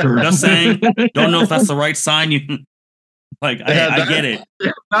 Which just saying, don't know if that's the right sign. I get it.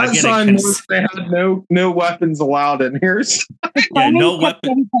 That sign was they had no weapons allowed in here. Yeah, no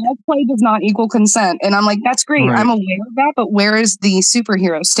weapon. Play does not equal consent, and I'm like, that's great. Right. I'm aware of that, but where is the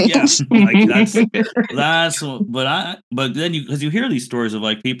superhero stage? Yeah, but then because you hear these stories of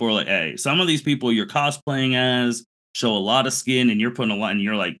like people are like, hey, some of these people you're cosplaying as show a lot of skin, and you're putting a lot, and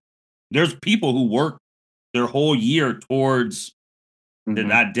you're like, there's people who work their whole year towards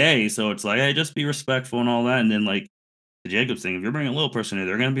that day, so it's like, hey, just be respectful and all that, and then like the Jacobs thing, if you're bringing a little person in,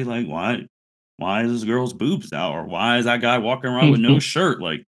 they're gonna be like, why is this girl's boobs out, or why is that guy walking around with no shirt?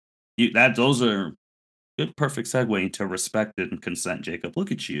 Like those are good, perfect segue into respect and consent. Jacob,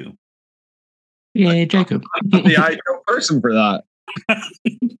 look at you. Yeah, Jacob. I'm the ideal person for that.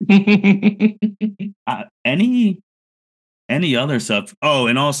 Any other stuff? Oh,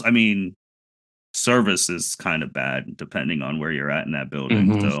 and also, I mean, service is kind of bad depending on where you're at in that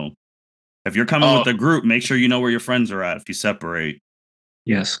building. So if you're coming with a group, make sure you know where your friends are at if you separate.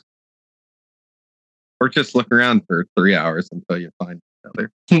 Yes. Or just look around for 3 hours until you find each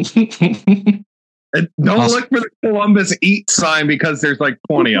other. And don't look for the Columbus Eat sign because there's like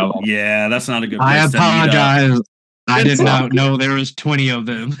 20 of them. Yeah, that's not a good place. I apologize. I did not know there was 20 of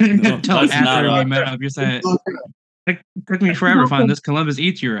them until after we met up. You're saying it took me forever to find this Columbus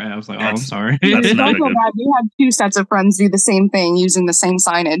Eats you're at. I was like, I'm sorry. That's not good. We had 2 sets of friends do the same thing using the same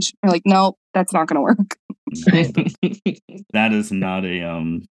signage. We're like, nope, that's not going to work. That is not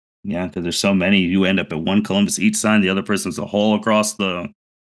a yeah, because there's so many. You end up at one Columbus Eats sign, the other person's a hole across the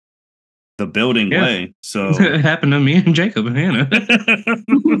building way. So it happened to me and Jacob and Hannah.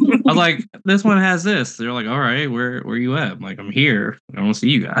 I was like, this one has this. They're like, all right, where you at? I'm like, I'm here. I don't see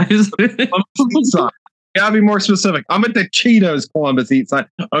you guys. Gotta be more specific. I'm at the Cheetos Columbus Eat sign.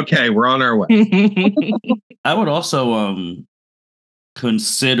 Okay, we're on our way. I would also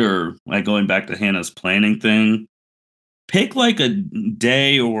consider, like going back to Hannah's planning thing, pick like a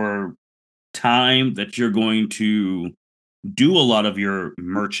day or time that you're going to do a lot of your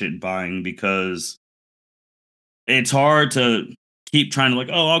merchant buying, because it's hard to keep trying to like,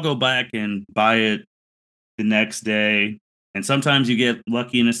 oh, I'll go back and buy it the next day. And sometimes you get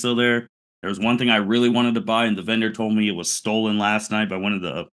lucky and it's still there. There was one thing I really wanted to buy, and the vendor told me it was stolen last night by one of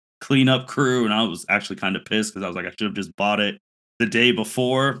the cleanup crew. And I was actually kind of pissed because I was like, I should have just bought it the day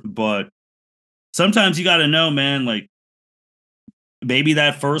before. But sometimes you got to know, man, like maybe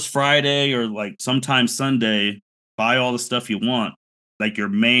that first Friday or like sometime Sunday, buy all the stuff you want. Like your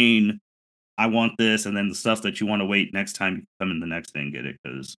main, I want this, and then the stuff that you want to wait next time you come in the next day and get it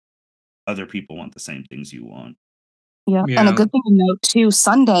because other people want the same things you want. Yeah. And a good thing to note too,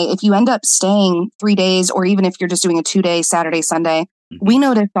 Sunday, if you end up staying 3 days, or even if you're just doing a 2-day Saturday, Sunday, we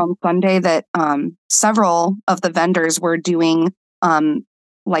noticed on Sunday that several of the vendors were doing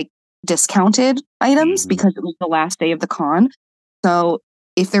like discounted items because it was the last day of the con. So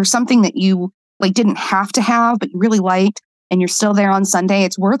if there's something that you like didn't have to have, but you really liked, and you're still there on Sunday,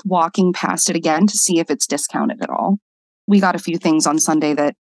 it's worth walking past it again to see if it's discounted at all. We got a few things on Sunday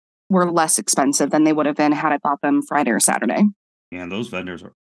that were less expensive than they would have been had I bought them Friday or Saturday. Yeah, those vendors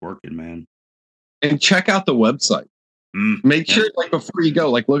are working, man. And check out the website. Make sure, like before you go,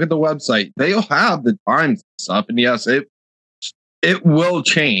 like look at the website. They'll have the times and stuff. And yes, it will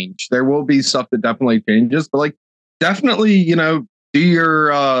change. There will be stuff that definitely changes, but like definitely, you know, do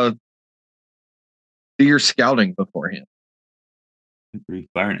your scouting beforehand.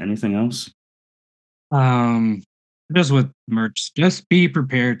 Byron, anything else? Just with merch, just be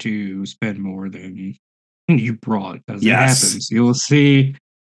prepared to spend more than you brought, because it happens. You'll see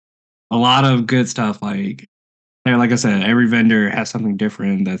a lot of good stuff. Like I said, every vendor has something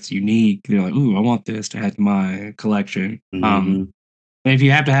different that's unique. They're like, "Ooh, I want this to add to my collection." And if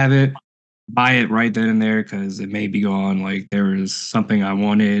you have to have it, buy it right then and there because it may be gone. Like there was something I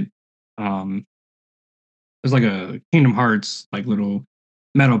wanted. There's like a Kingdom Hearts like little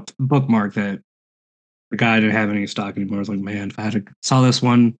metal bookmark that the guy didn't have any stock anymore. I was like, man, if I had saw this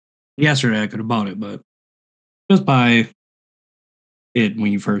one yesterday, I could have bought it. But just buy it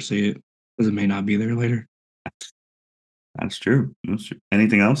when you first see it, because it may not be there later. That's true.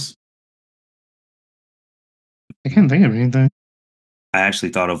 Anything else? I can't think of anything. I actually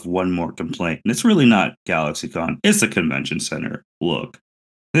thought of one more complaint, and it's really not GalaxyCon. It's the convention center. Look,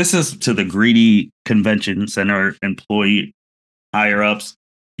 this is to the greedy convention center employee higher ups.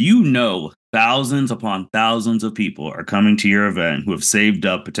 You know, thousands upon thousands of people are coming to your event who have saved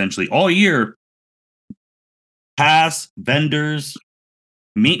up potentially all year. Pass, vendors,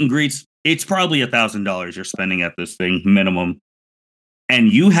 meet and greets. It's probably $1,000 you're spending at this thing minimum.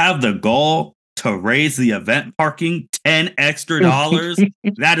 And you have the gall to raise the event parking $10 extra.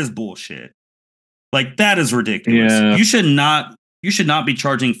 That is bullshit. Like, that is ridiculous. Yeah. You should not be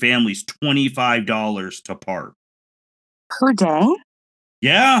charging families $25 to park. Per day?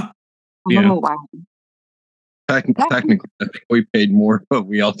 Yeah. Oh, wow. Technically, I think we paid more, but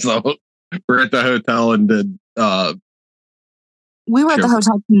we also were at the hotel and did. We were at the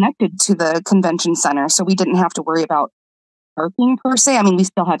hotel connected to the convention center, so we didn't have to worry about parking per se. I mean, we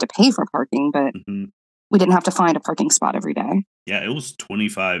still had to pay for parking, but we didn't have to find a parking spot every day. Yeah, it was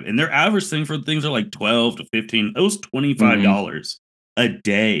 $25, and their average thing for things are like $12 to $15. It was $25 a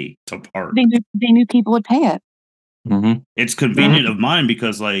day to park. They knew people would pay it. It's convenient of mine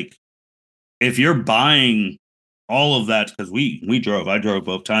because, like, if you're buying all of that, because I drove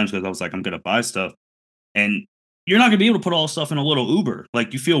both times because I was like, I'm gonna buy stuff, and you're not gonna be able to put all the stuff in a little Uber.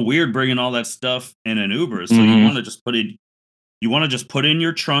 Like, you feel weird bringing all that stuff in an Uber, so you want to just put it. You want to just put it in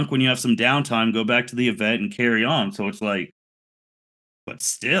your trunk when you have some downtime, go back to the event, and carry on. So it's like, but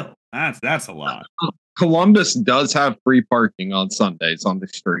still, that's a lot. Columbus does have free parking on Sundays on the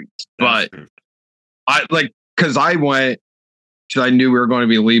streets, but because I went, because I knew we were going to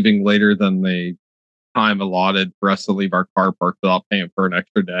be leaving later than the time allotted for us to leave our car parked without paying for an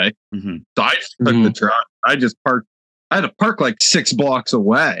extra day. So I just took the truck. I just parked. I had to park like 6 blocks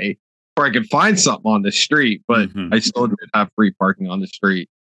away where I could find something on the street, but I still did have free parking on the street.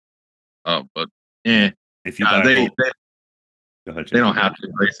 Oh, but if you buy they don't have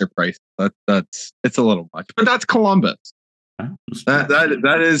to raise their price. It's a little much, but that's Columbus.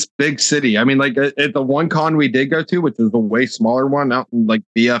 That is big city. I mean, like at the one con we did go to, which is the way smaller one out in like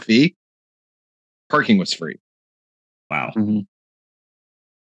BFE, parking was free. Wow.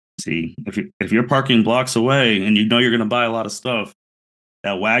 See, if you're parking blocks away and you know you're going to buy a lot of stuff,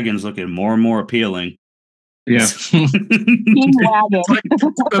 that wagon's looking more and more appealing. Yeah. It's like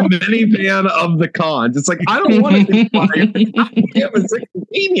the minivan of the cons. It's like, I don't want to do it's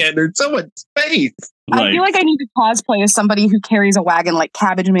convenient. There's so much space. I feel like I need to cosplay as somebody who carries a wagon like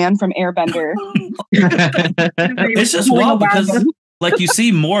Cabbage Man from Airbender. It's just wild because like you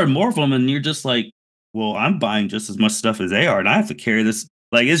see more and more of them and you're just like, well, I'm buying just as much stuff as they are and I have to carry this.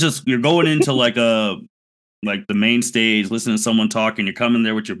 Like it's just you're going into like the main stage, listening to someone talking, you're coming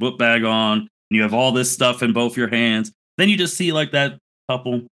there with your book bag on, and you have all this stuff in both your hands. Then you just see like that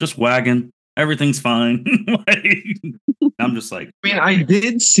couple just wagging. Everything's fine. I'm just like, I mean, I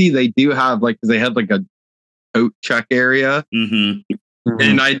did see they do have like, because they had like a coat check area. And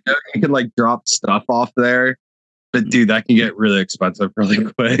I know you can like drop stuff off there, but dude, that can get really expensive really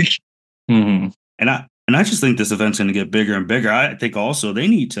quick. And I just think this event's going to get bigger and bigger. I think also they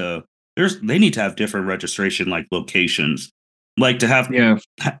need to have different registration like locations, like to have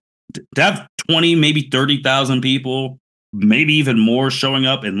 20, maybe 30,000 people, maybe even more showing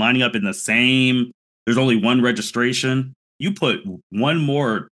up and lining up in the same. There's only one registration. You put one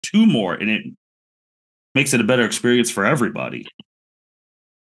more, two more, and it makes it a better experience for everybody.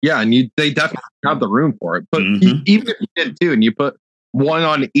 Yeah, and they definitely have the room for it. But even if you did two, and you put one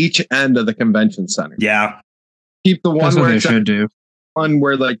on each end of the convention center. Yeah, keep the one That's where what they should do. One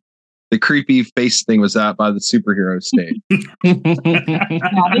where like the creepy face thing was at by the superhero stage. They could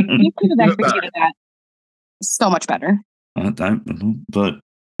have executed that so much better. But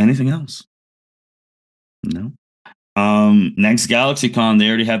anything else? No. Next GalaxyCon, they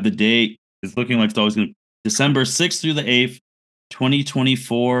already have the date. It's looking like it's always going to December 6th through the 8th,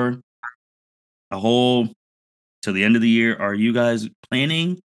 2024. A whole to the end of the year. Are you guys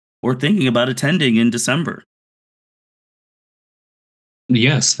planning or thinking about attending in December?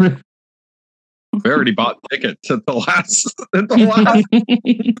 Yes. We already bought tickets at the last.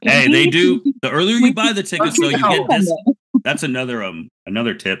 Hey, they do. The earlier you buy the tickets, though, you get this. That's another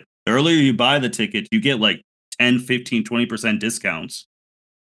tip. The earlier you buy the ticket, you get like 10, 15, 20% discounts.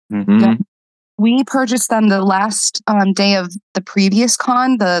 Yeah. We purchased them the last day of the previous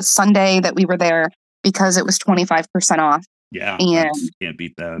con, the Sunday that we were there, because it was 25% off. Yeah, and can't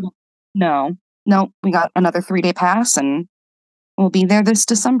beat that. No, we got another 3-day pass, and we'll be there this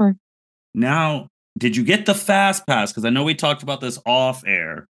December. Now, did you get the fast pass? Because I know we talked about this off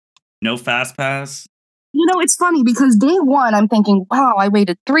air. No fast pass? You know, it's funny because day one, I'm thinking, wow, I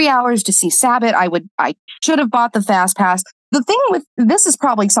waited 3 hours to see Sabbath. I should have bought the fast pass. The thing with this is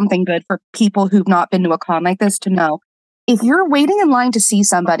probably something good for people who've not been to a con like this to know. If you're waiting in line to see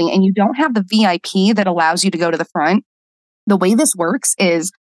somebody and you don't have the VIP that allows you to go to the front, the way this works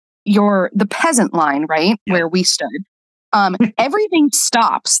is the peasant line, right? Yep. Where we stood. Everything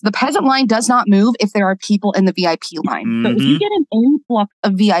stops. The peasant line does not move if there are people in the VIP line. So if you get an influx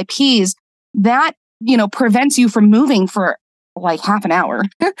of VIPs, that, prevents you from moving for like half an hour.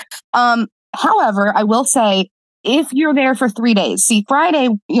 However, I will say, if you're there for 3 days, see Friday,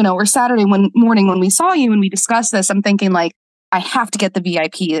 or Saturday morning when we saw you and we discussed this, I'm thinking like, I have to get the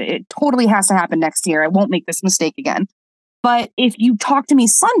VIP. It totally has to happen next year. I won't make this mistake again. But if you talk to me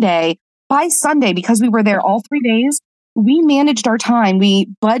by Sunday, because we were there all 3 days, we managed our time. We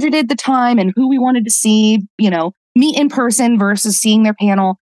budgeted the time and who we wanted to see, meet in person versus seeing their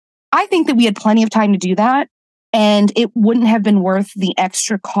panel. I think that we had plenty of time to do that. And it wouldn't have been worth the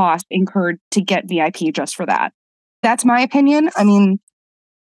extra cost incurred to get VIP just for that. That's my opinion. I mean,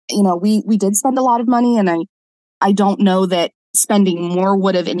 we did spend a lot of money, and I don't know that spending more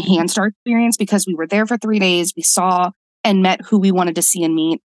would have enhanced our experience because we were there for 3 days. We saw and met who we wanted to see and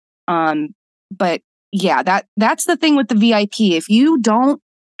meet. But yeah, that's the thing with the VIP. If you don't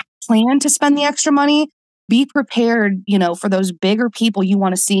plan to spend the extra money, be prepared, for those bigger people you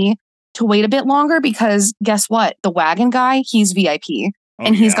want to see to wait a bit longer, because guess what? The wagon guy, he's VIP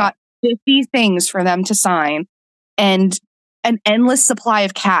and he's got 50 things for them to sign and an endless supply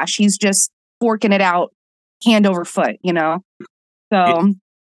of cash. He's just forking it out hand over foot, So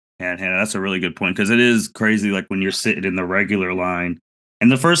Hannah, that's a really good point, because it is crazy. Like when you're sitting in the regular line,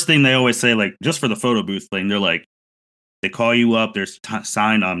 and the first thing they always say, like just for the photo booth thing, they're like, they call you up. There's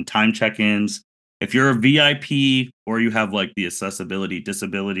time check-ins. If you're a VIP or you have like the accessibility,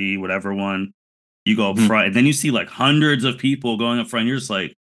 disability, whatever one, you go up front, and then you see like hundreds of people going up front. You're just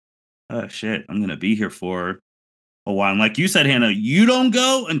like, oh shit, I'm gonna be here for a while. And like you said, Hannah, you don't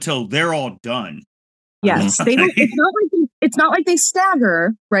go until they're all done. Yes, they don't. It's not like they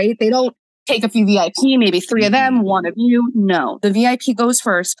stagger, right? They don't take a few VIP, maybe 3 of them, 1 of you. No, the VIP goes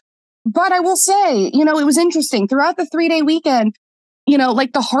first. But I will say, it was interesting throughout the 3-day weekend.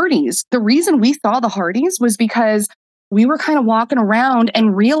 Like the Hardys. The reason we saw the Hardys was because we were kind of walking around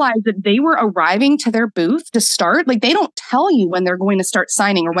and realized that they were arriving to their booth to start. Like they don't tell you when they're going to start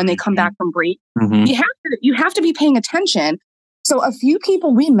signing or when they come back from break. You have to be paying attention. So a few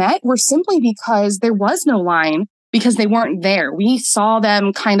people we met were simply because there was no line because they weren't there. We saw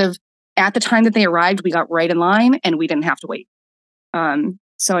them kind of at the time that they arrived. We got right in line and we didn't have to wait.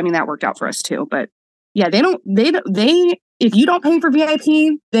 So I mean that worked out for us too. But yeah, they if you don't pay for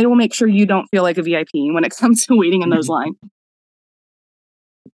VIP, they will make sure you don't feel like a VIP when it comes to waiting in those lines.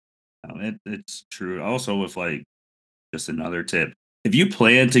 It's true. Also, with like just another tip, if you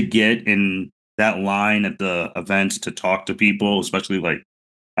plan to get in that line at the events to talk to people, especially like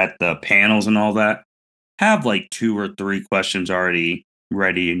at the panels and all that, have like 2 or 3 questions already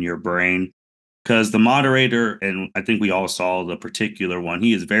ready in your brain. Because the moderator, and I think we all saw the particular one,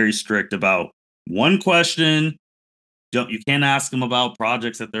 he is very strict about one question. You can't ask them about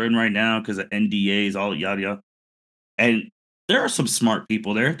projects that they're in right now because of NDAs, all yada yada. And there are some smart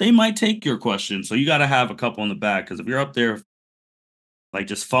people there. They might take your question. So you got to have a couple in the back, because if you're up there like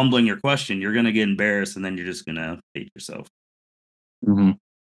just fumbling your question, you're going to get embarrassed and then you're just going to hate yourself. Mm-hmm.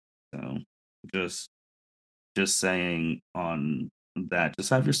 So just saying on that, just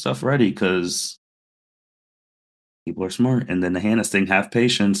have your stuff ready, because people are smart. And then the Hannah's thing, have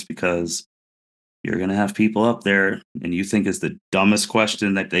patience, because you're going to have people up there and you think it's the dumbest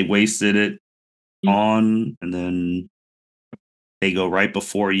question that they wasted it on, and then they go right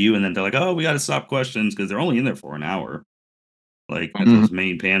before you, and then they're like, oh, we got to stop questions, because they're only in there for an hour, like at those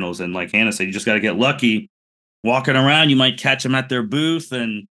main panels. And like Hannah said, you just got to get lucky. Walking around, you might catch them at their booth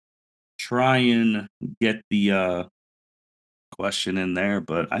and try and get the question in there.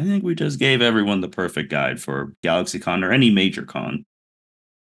 But I think we just gave everyone the perfect guide for GalaxyCon or any major con.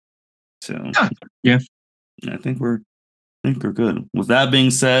 So yeah, I think we're good. With that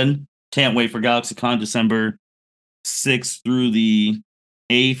being said, can't wait for GalaxyCon December 6th through the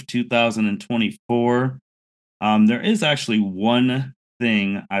 8th, 2024. There is actually one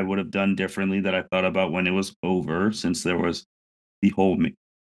thing I would have done differently that I thought about when it was over, since there was the whole...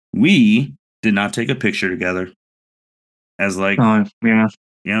 We did not take a picture together. As like... yeah.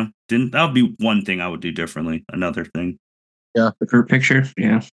 Yeah, that would be one thing I would do differently. Another thing. Yeah. The group picture,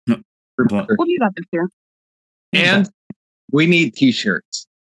 yeah. No, but, we'll do that this year. And we need t-shirts.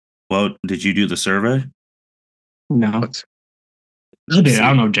 Well, did you do the survey? No. I did. I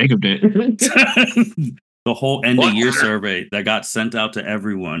don't know if Jacob did. The whole end of year survey that got sent out to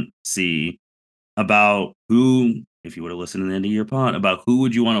everyone. See, about who, if you would have listened to the end of year pod, about who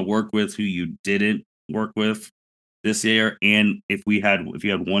would you want to work with, who you didn't work with this year, and if you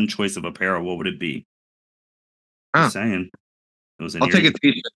had one choice of apparel, what would it be? Just saying. It was. I'll take a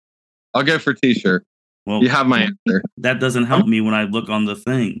t-shirt. I'll go for t-shirt. Well, you have my answer. That doesn't help me when I look on the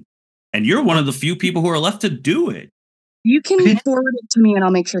thing, and you're one of the few people who are left to do it. You can forward it to me, and I'll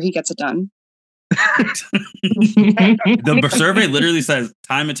make sure he gets it done. The survey literally says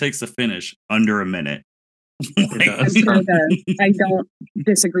time it takes to finish under a minute. I don't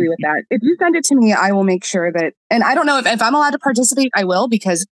disagree with that. If you send it to me, I will make sure that, and I don't know if I'm allowed to participate, I will,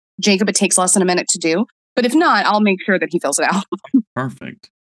 because Jacob, it takes less than a minute to do. But if not, I'll make sure that he fills it out. Perfect.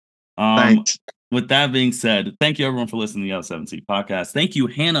 Thanks. With that being said, thank you everyone for listening to the L7C podcast. Thank you,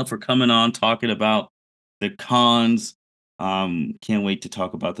 Hannah, for coming on, talking about the cons. Can't wait to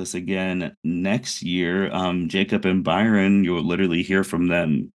talk about this again next year. Jacob and Byron, you'll literally hear from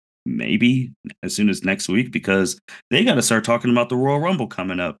them maybe as soon as next week, because they got to start talking about the Royal Rumble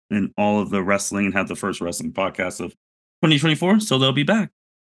coming up and all of the wrestling, and have the first wrestling podcast of 2024. So they'll be back.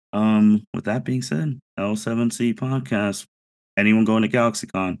 With that being said, L7C podcast. Anyone going to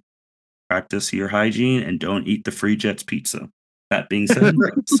GalaxyCon, practice your hygiene and don't eat the Free Jets pizza. That being said,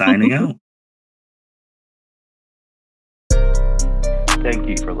 signing out. Thank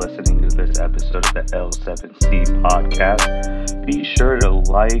you for listening to this episode of the L7C podcast. Be sure to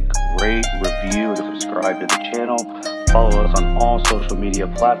like, rate, review, and subscribe to the channel. Follow us on all social media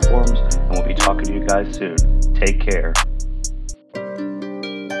platforms, and we'll be talking to you guys soon. Take care.